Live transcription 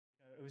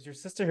was your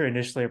sister who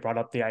initially brought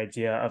up the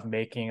idea of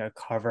making a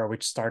cover,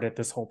 which started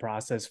this whole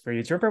process for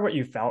you. Do you remember what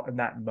you felt in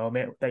that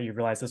moment that you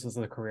realized this was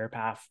the career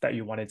path that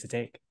you wanted to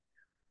take?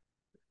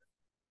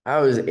 I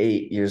was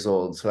 8 years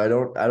old, so I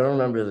don't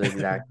remember the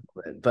exact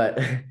moment, but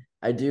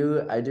I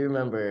do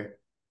remember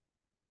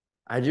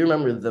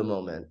the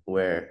moment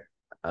where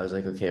I was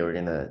like, okay, we're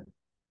gonna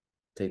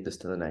take this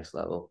to the next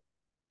level.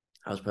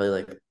 I was probably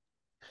like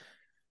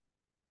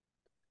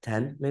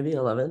 10, maybe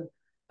 11.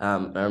 I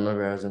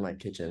remember I was in my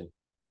kitchen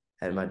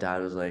and my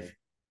dad was like,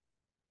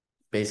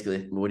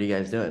 basically, what are you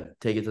guys doing?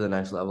 Take it to the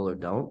next level or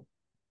don't.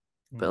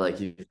 But Mm. like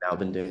you've now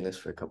been doing this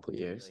for a couple of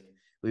years.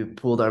 We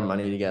pooled our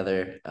money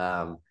together.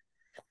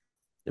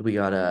 We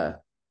got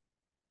a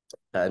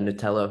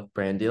Nutella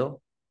brand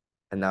deal,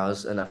 and that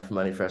was enough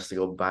money for us to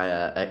go buy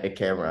a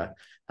camera.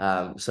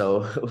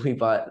 So we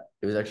bought.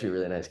 It was actually a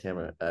really nice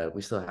camera.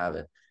 We still have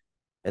it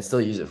and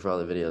still use it for all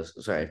the videos.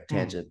 Sorry, Mm.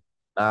 tangent.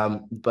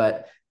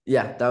 But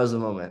yeah, that was the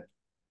moment.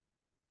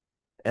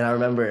 And I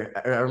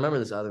remember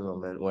this other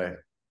moment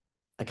where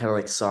I kind of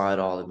like saw it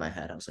all in my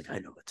head. I was like, I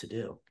know what to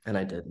do, and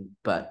I didn't.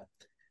 But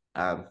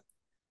um,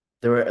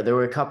 there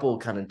were a couple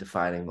kind of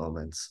defining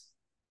moments,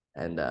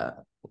 and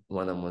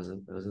one of them was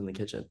in the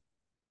kitchen.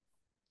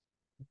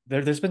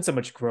 There's been so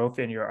much growth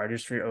in your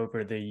artistry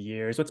over the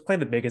years. What's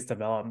played the biggest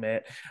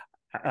development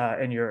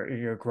in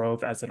your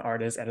growth as an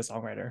artist and a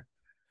songwriter?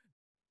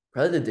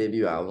 Probably the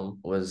debut album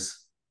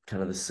was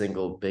kind of the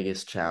single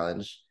biggest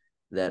challenge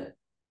that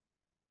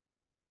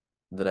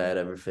that I had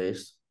ever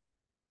faced.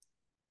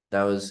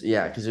 That was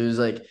yeah, because it was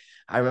like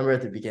I remember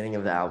at the beginning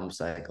of the album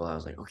cycle, I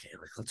was like, okay,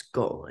 like let's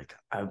go. Like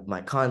I have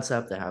my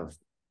concept, I have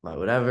my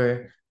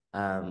whatever.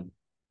 Um,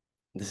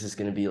 this is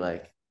gonna be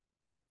like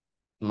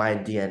my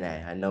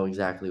DNA. I know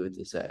exactly what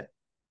to say.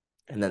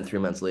 And then 3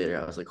 months later,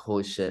 I was like,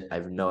 holy shit, I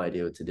have no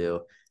idea what to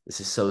do.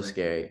 This is so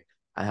scary.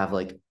 I have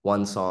like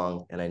one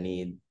song and I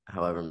need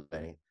however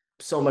many.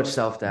 So much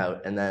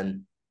self-doubt. And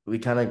then we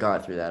kind of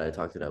got through that. I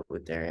talked it up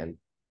with Darian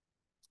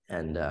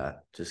and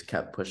just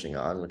kept pushing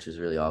on, which is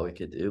really all we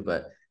could do.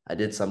 But I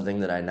did something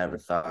that I never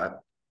thought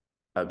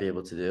I'd be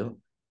able to do.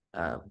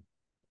 Um,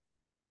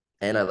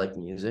 and I like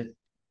music.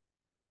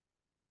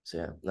 So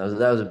yeah,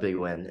 that was a big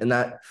win. And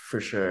that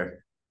for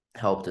sure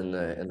helped in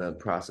the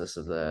process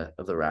of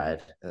the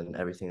ride and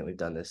everything that we've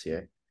done this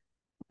year,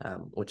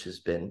 which has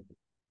been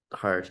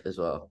hard as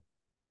well.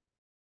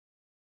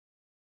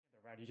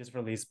 Right, you just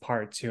released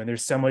part two, and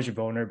there's so much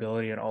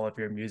vulnerability in all of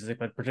your music,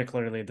 but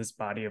particularly this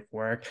body of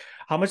work.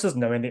 How much does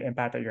knowing the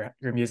impact that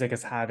your music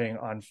is having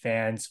on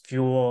fans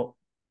fuel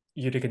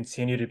you to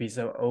continue to be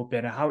so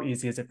open? How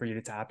easy is it for you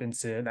to tap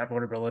into that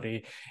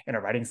vulnerability in a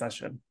writing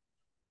session?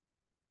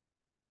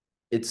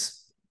 It's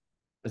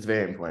it's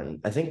very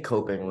important. I think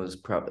Coping was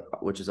probably,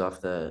 which is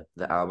off the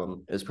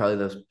album, is probably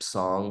the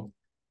song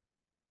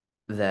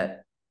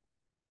that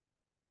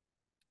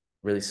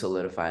really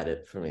solidified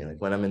it for me.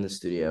 Like when I'm in the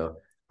studio,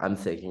 I'm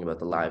thinking about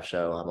the live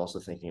show. I'm also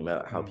thinking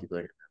about how Mm. people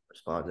are going to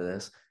respond to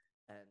this.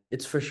 And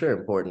it's for sure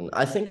important.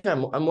 I think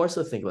I'm more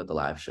so thinking about the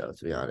live show,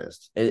 to be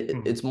honest.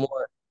 Mm.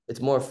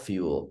 It's more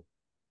fuel,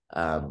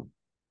 um,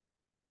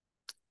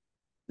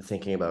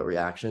 thinking about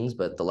reactions,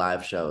 but the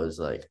live show is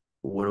like,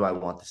 what do I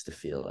want this to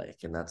feel like?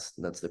 And that's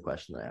the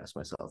question I ask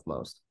myself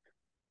most.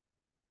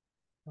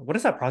 What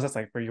is that process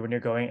like for you when you're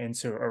going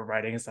into a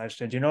writing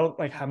session? Do you know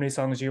like how many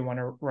songs you want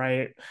to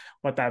write,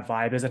 what that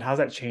vibe is, and how's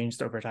that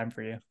changed over time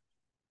for you?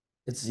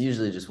 It's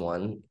usually just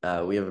one.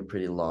 We have a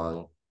pretty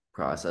long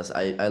process.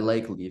 I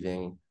like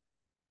leaving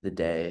the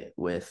day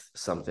with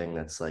something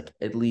that's like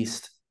at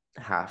least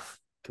half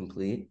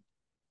complete.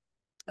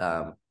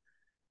 Um,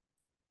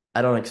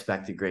 I don't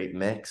expect a great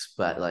mix,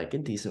 but like a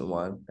decent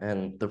one.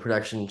 And the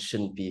production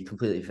shouldn't be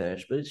completely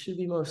finished, but it should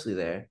be mostly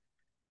there.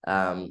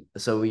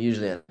 So we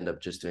usually end up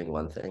just doing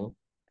one thing.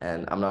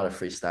 And I'm not a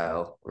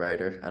freestyle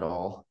writer at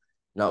all,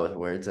 not with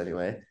words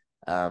anyway.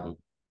 Um,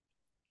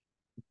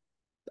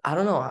 I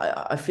don't know.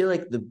 I feel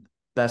like the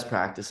best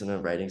practice in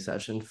a writing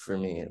session, for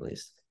me at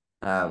least,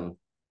 um,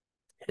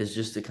 is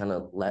just to kind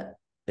of let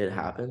it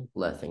happen,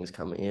 let things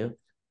come at you.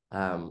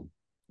 Um,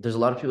 there's a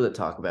lot of people that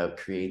talk about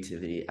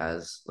creativity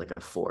as like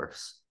a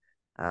force,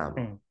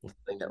 Mm.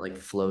 something that like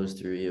flows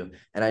through you.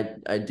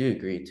 And I do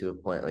agree to a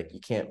point. Like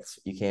you can't.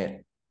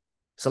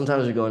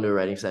 Sometimes we go into a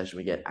writing session,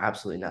 we get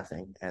absolutely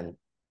nothing, and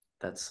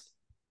that's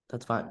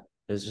that's fine.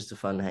 It was just a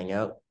fun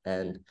hangout,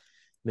 and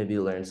maybe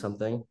you learn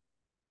something,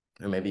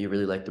 or maybe you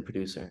really like the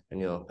producer, and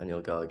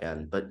you'll go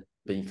again. But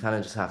you kind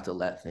of just have to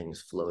let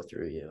things flow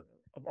through you.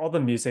 Of all the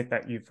music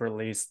that you've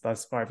released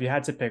thus far, if you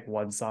had to pick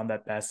one song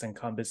that best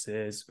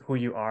encompasses who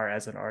you are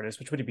as an artist,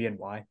 which would it be and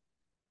why?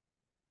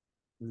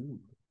 Ooh.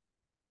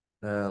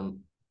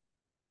 Um,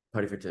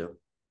 Party for Two.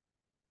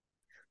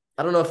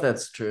 I don't know if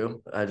that's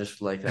true. I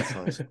just like that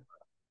song.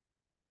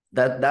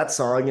 That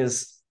song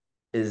is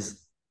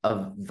a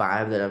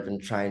vibe that I've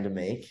been trying to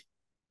make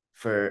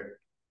for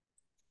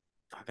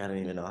fuck, I don't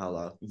even know how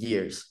long.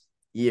 Years.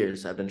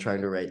 Years I've been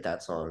trying to write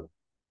that song.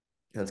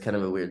 And it's kind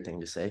of a weird thing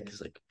to say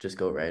because like just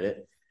go write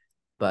it.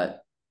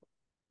 But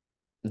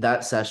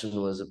that session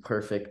was a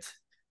perfect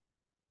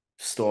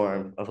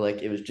storm of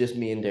like it was just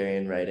me and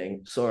Darian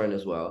writing, Soren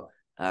as well.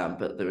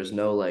 But there was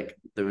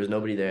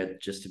nobody there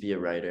just to be a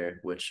writer,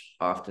 which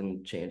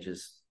often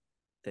changes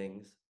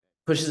things,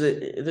 pushes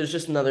it. There's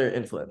just another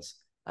influence.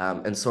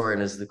 And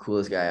Soren is the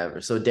coolest guy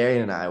ever. So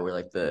Darian and I were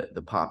like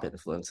the pop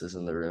influences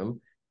in the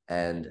room,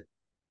 and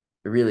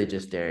really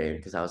just Darian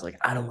because I was like,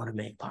 I don't want to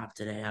make pop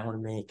today. I want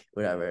to make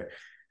whatever.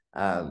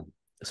 Um,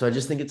 so I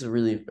just think it's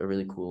really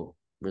cool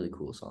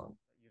song.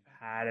 You've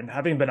had and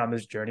having been on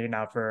this journey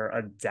now for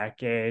a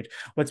decade,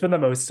 what's been the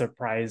most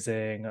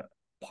surprising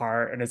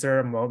part? And is there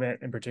a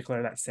moment in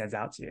particular that stands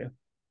out to you?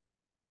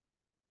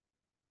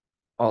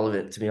 All of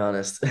it, to be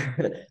honest.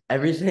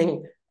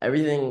 everything,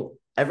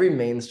 every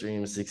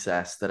mainstream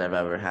success that I've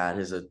ever had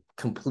is a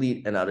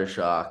complete and utter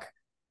shock.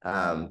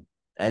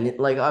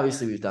 Like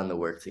obviously we've done the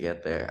work to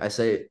get there. I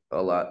say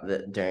a lot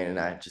that Darian and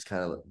I just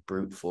kind of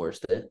brute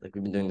forced it. Like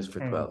we've been doing this for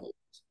Mm, 12 years.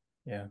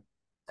 yeah.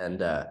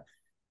 And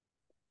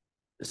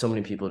so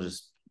many people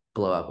just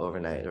blow up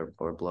overnight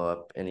or blow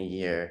up in a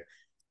year.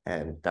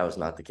 And that was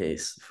not the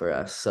case for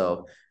us.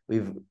 So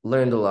we've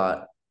learned a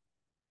lot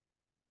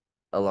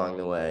along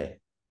the way.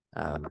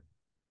 Um,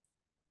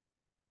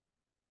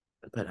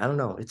 but I don't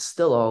know. It's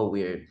still all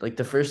weird. Like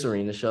the first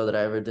arena show that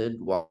I ever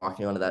did,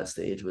 walking onto that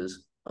stage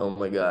was, oh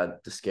my God,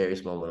 the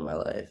scariest moment of my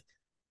life.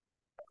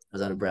 I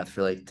was out of breath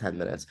for like 10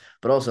 minutes.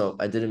 But also,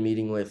 I did a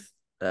meeting with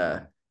uh,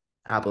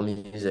 Apple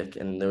Music,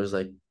 and there was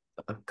like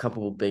a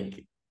couple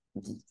big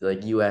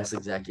like US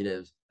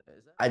executives.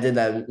 I did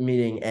that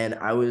meeting, and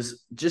I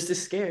was just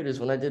as scared as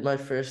when I did my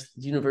first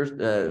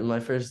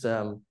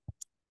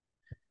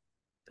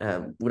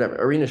whatever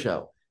arena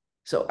show.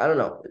 So I don't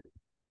know,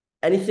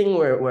 anything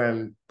where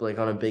I'm like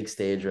on a big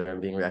stage or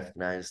I'm being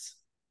recognized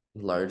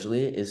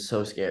largely is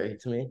so scary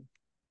to me.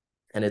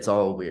 And it's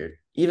all weird.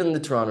 Even the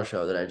Toronto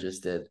show that I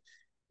just did,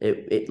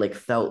 it like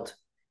felt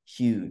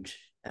huge.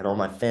 And all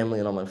my family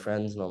and all my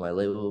friends and all my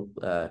label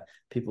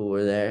people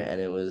were there. And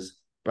it was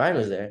Brian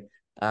was there.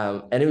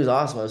 And it was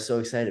awesome. I was so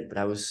excited, but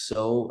I was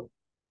so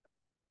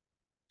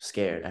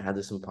scared. I had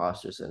this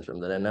imposter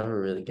syndrome that I never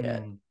really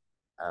get. Mm.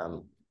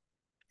 Um,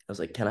 I was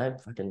like, can I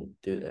fucking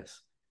do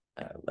this?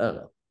 I don't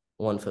know.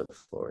 One foot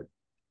forward.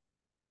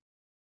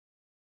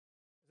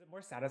 Is it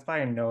more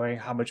satisfying knowing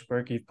how much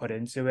work you've put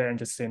into it and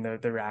just seeing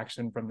the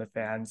reaction from the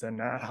fans and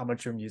how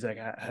much your music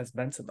has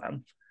meant to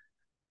them?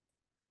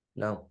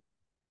 No.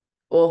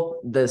 Well,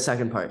 the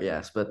second part,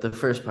 yes, but the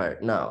first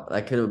part, no.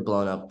 I could have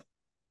blown up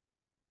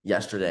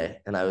yesterday,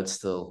 and I would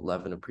still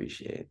love and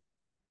appreciate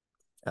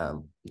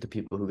the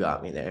people who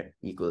got me there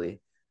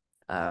equally.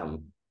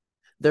 Um,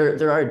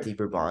 there are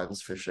deeper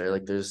bonds for sure.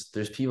 Like there's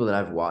people that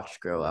I've watched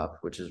grow up,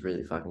 which is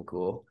really fucking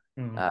cool.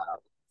 Mm. Uh,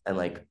 and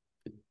like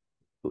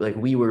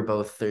we were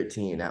both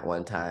 13 at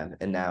one time,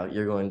 and now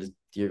you're going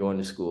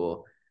to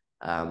school.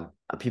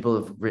 People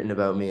have written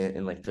about me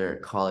in like their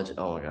college.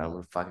 Oh my God, I'm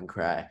gonna fucking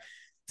cry.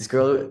 This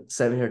girl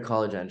sent me her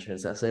college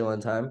entrance essay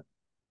one time.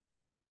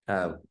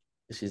 Um,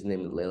 she's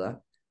named Layla,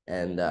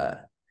 and oh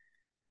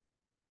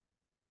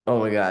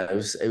my God, it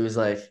was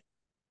like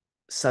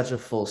such a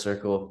full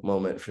circle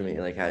moment for me.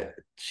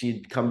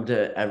 She'd come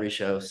to every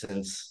show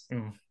since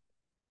Mm.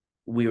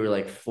 we were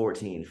like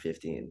 14,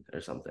 15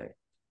 or something.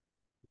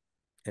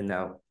 And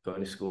now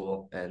going to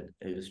school, and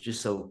it was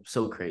just so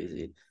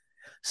crazy.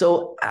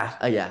 So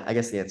yeah, I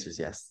guess the answer is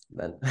yes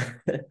then.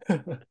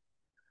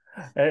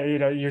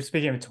 You're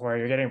speaking of tour,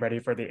 you're getting ready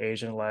for the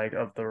Asian leg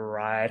of the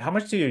ride. How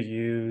much do you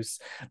use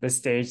the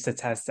stage to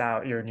test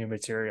out your new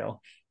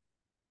material?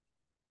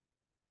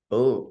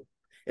 Oh,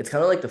 it's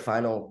kind of like the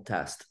final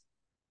test.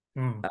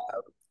 Mm.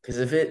 Because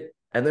if it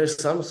and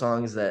there's some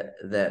songs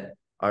that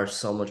are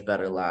so much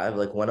better live.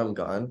 Like When I'm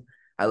Gone,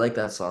 I like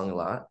that song a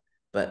lot,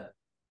 but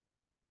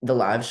the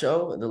live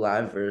show, the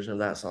live version of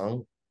that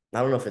song,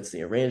 I don't know if it's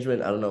the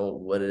arrangement, I don't know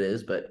what it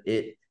is, but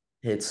it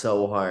hits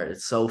so hard.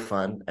 It's so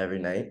fun every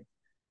night.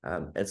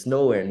 It's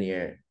nowhere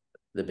near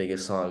the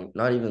biggest song,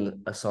 not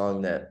even a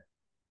song that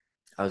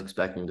I was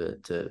expecting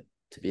to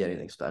be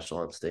anything special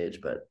on stage,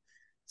 but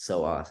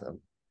so awesome.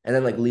 And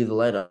then like Leave the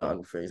Light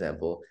On, for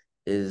example,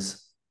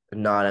 is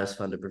not as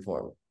fun to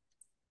perform.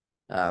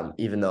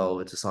 Even though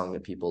it's a song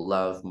that people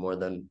love more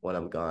than When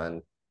I'm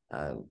Gone.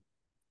 Um,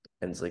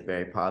 and it's like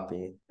very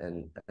poppy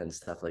and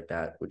stuff like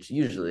that, which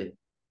usually,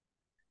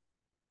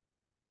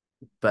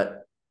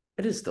 but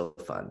it is still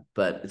fun,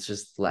 but it's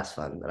just less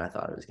fun than I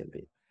thought it was gonna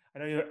be.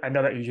 I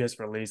know that you just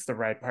released the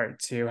Right Part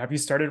 2. Have you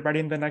started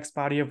writing the next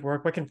body of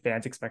work? What can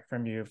fans expect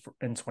from you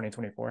in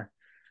 2024?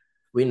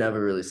 We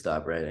never really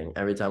stop writing.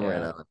 Every time we're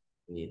in Yeah. LA,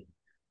 we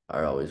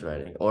are always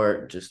writing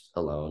or just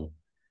alone.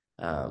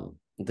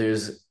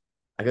 There's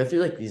I go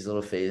through like these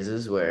little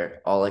phases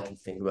where all I can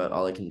think about,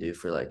 all I can do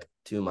for like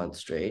 2 months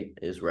straight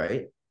is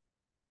write.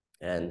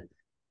 And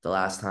the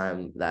last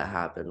time that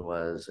happened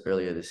was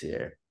earlier this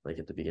year, like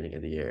at the beginning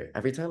of the year.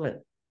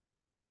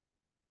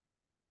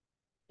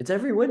 It's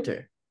every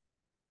winter.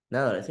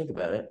 Now that I think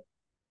about it.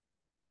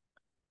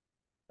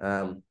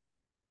 Um,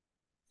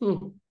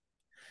 hmm.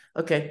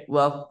 Okay,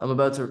 well, I'm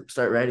about to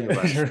start writing a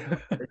bunch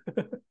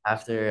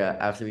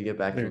after we get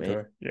back New from eight.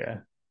 tour. Yeah.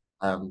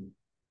 Um,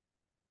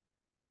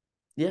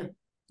 Yeah.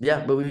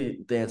 Yeah, but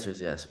we the answer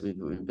is yes. We've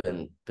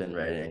been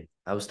writing.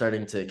 I was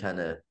starting to kind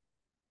of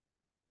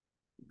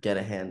get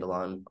a handle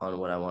on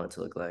what I want it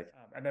to look like.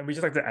 And then we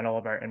just like to end all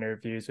of our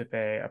interviews with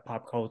a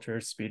pop culture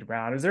speed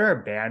round. Is there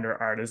a band or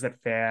artist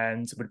that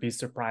fans would be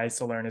surprised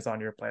to learn is on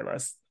your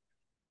playlist?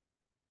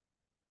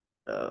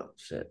 Oh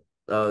shit.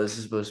 Oh, this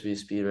is supposed to be a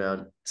speed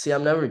round. See,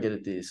 I'm never good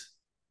at these.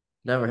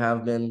 Never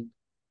have been.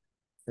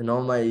 In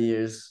all my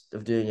years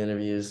of doing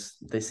interviews,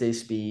 they say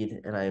speed,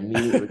 and I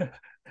immediately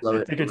slow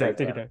it Take your time, right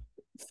take your down. time.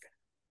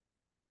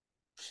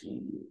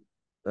 Gee.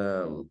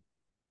 Um,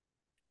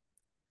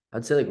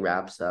 I'd say like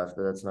rap stuff,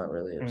 but that's not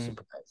really a Mm.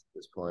 surprise at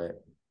this point.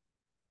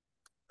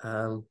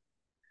 Um,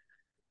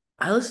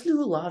 I listen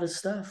to a lot of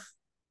stuff.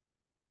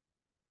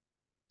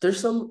 There's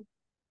some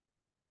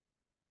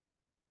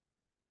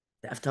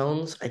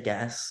Deftones, I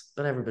guess,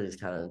 but everybody's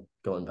kind of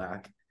going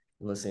back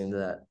and listening to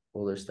that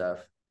older stuff.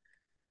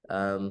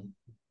 Um,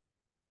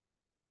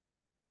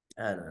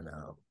 I don't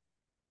know.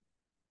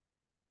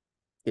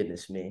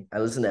 Goodness me. I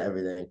listen to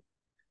everything,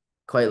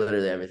 quite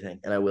literally everything,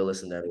 and I will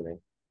listen to everything.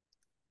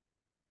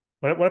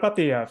 What about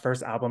the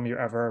first album you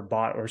ever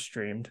bought or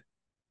streamed?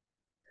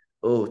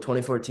 Oh,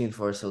 2014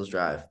 Forest Hills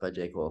Drive by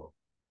J. Cole.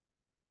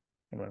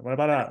 What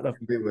about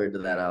Every word to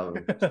that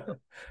album. the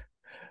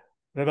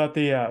what about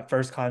the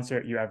first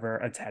concert you ever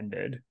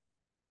attended?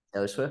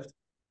 Taylor Swift.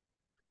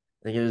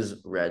 I think it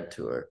was Red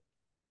Tour,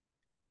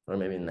 or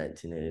maybe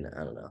 1989.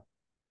 I don't know.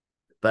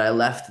 But I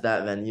left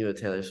that venue a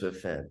Taylor Swift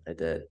fan. I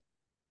did.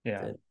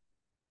 Yeah, Did.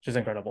 she's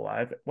incredible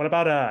live. What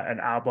about an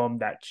album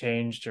that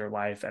changed your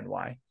life and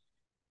why?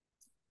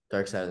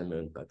 Dark Side of the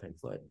Moon by Pink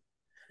Floyd.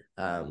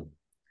 Um,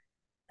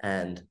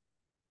 and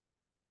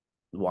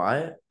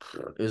why?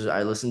 It was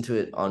I listened to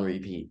it on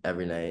repeat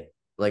every night.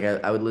 Like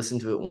I would listen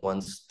to it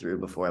once through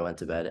before I went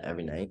to bed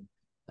every night,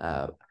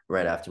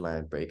 right after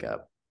my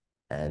breakup.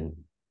 And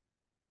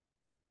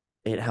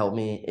it helped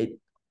me, it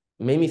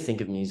made me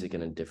think of music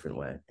in a different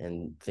way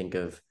and think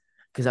of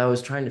because I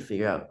was trying to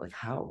figure out like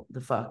how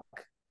the fuck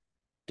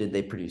did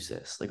they produce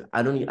this? Like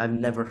I've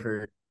never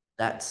heard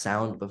that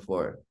sound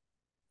before,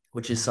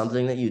 which is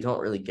something that you don't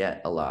really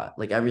get a lot.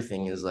 Like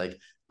everything is like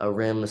a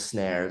rim, a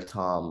snare, a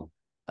tom,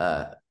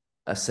 uh,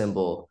 a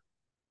cymbal,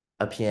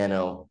 a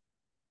piano,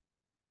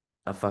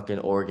 a fucking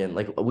organ.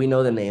 Like we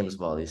know the names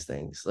of all these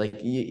things. Like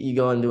you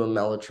go into a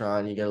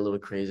mellotron, you get a little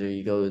crazier.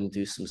 You go and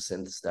do some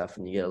synth stuff,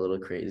 and you get a little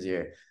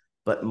crazier.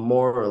 But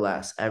more or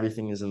less,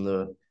 everything is in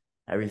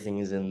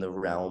the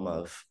realm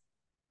of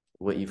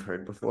what you've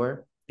heard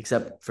before,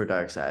 except for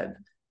Dark Side.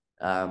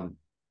 Um,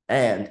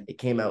 and it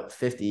came out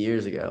 50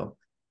 years ago.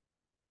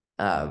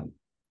 Um,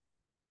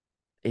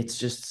 it's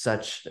just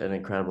such an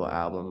incredible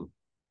album.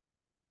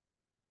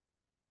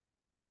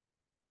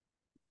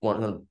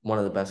 One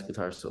of the best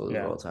guitar solos of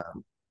Yeah. all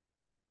time.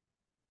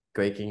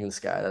 Great King in the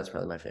Sky. That's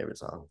probably my favorite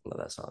song. Love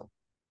that song.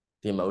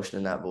 The emotion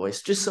in that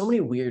voice. Just so many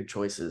weird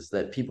choices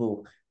that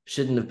people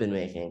shouldn't have been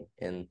making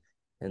in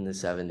the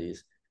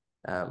 70s.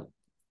 Um,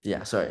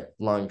 yeah, sorry,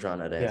 long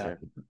drawn out Yeah. answer.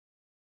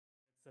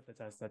 At the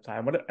test of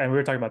time. What and we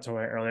were talking about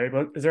touring earlier,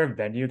 but is there a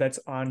venue that's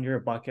on your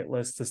bucket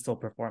list to still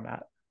perform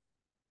at?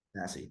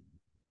 Massey,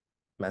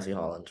 Massey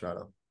Hall in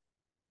Toronto.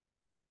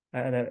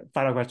 And then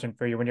final question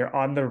for you: when you're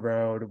on the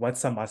road,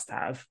 what's a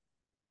must-have?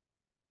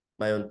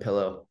 My own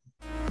pillow.